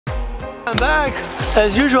I'm back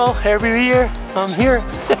as usual. Every year I'm here.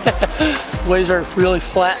 Waves are really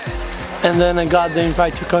flat, and then I got the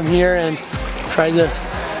invite to come here and try the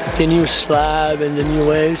new slab and the new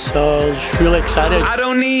waves, so I was really excited. I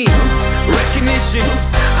don't need recognition,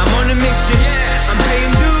 I'm on a mission, I'm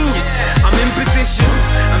paying dues, I'm in position,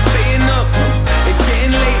 I'm staying up, it's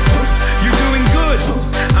getting late, you're doing good,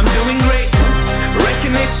 I'm doing great,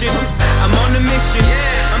 recognition, I'm on a mission,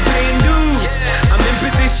 I'm paying dues, I'm in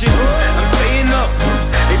position, I'm staying up,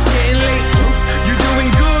 it's getting late, you're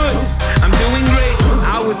doing good, I'm doing great.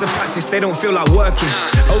 Hours of practice, they don't feel like working.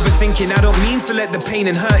 Overthinking, I don't mean to let the pain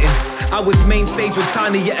and hurting. I was main stage with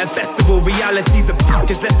Tiny at a festival. Reality's a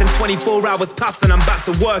just less than 24 hours past and I'm back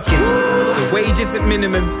to working. The wage isn't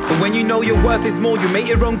minimum, but when you know your worth is more, you make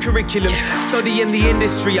your own curriculum. Study in the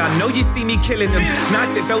industry, I know you see me killing them.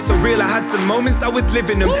 Nice, it felt so real, I had some moments I was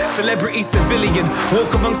living them. Celebrity, civilian,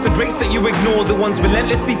 walk amongst the greats that you ignore. The ones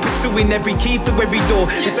relentlessly pursuing every key to every door.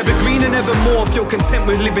 It's evergreen and evermore if you're content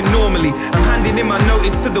with living normally. I'm handing in my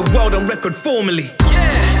notice to the world on record formally.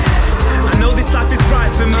 I know this life is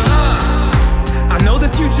right for me. I know the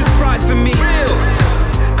future's bright for me.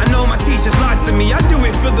 I know my teachers lied to me. I do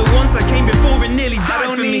it for the ones that came before and nearly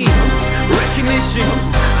died for me. Recognition,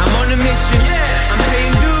 I'm on a mission. I'm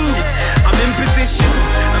paying dues, I'm in position.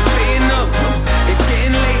 I'm staying up, it's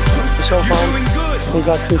getting late. So fun. We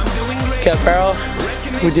got to get barrel.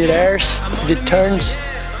 We did airs, we did turns.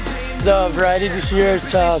 The variety this year,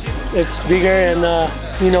 it's bigger, and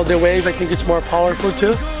you know, the wave, I think it's more powerful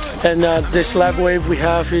too. And the slab wave we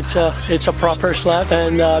have, it's a proper slab,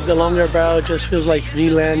 and the longer barrel just feels like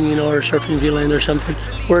V-land, you know, or surfing V-land or something.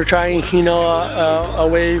 We're trying, you know, a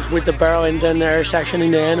wave with the barrel and then the air section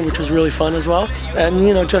in the end, which was really fun as well. And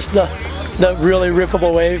you know, just the really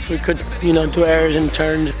rippable wave, we could, you know, do airs and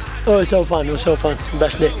turns. Oh, it was so fun, it was so fun,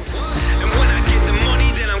 best day.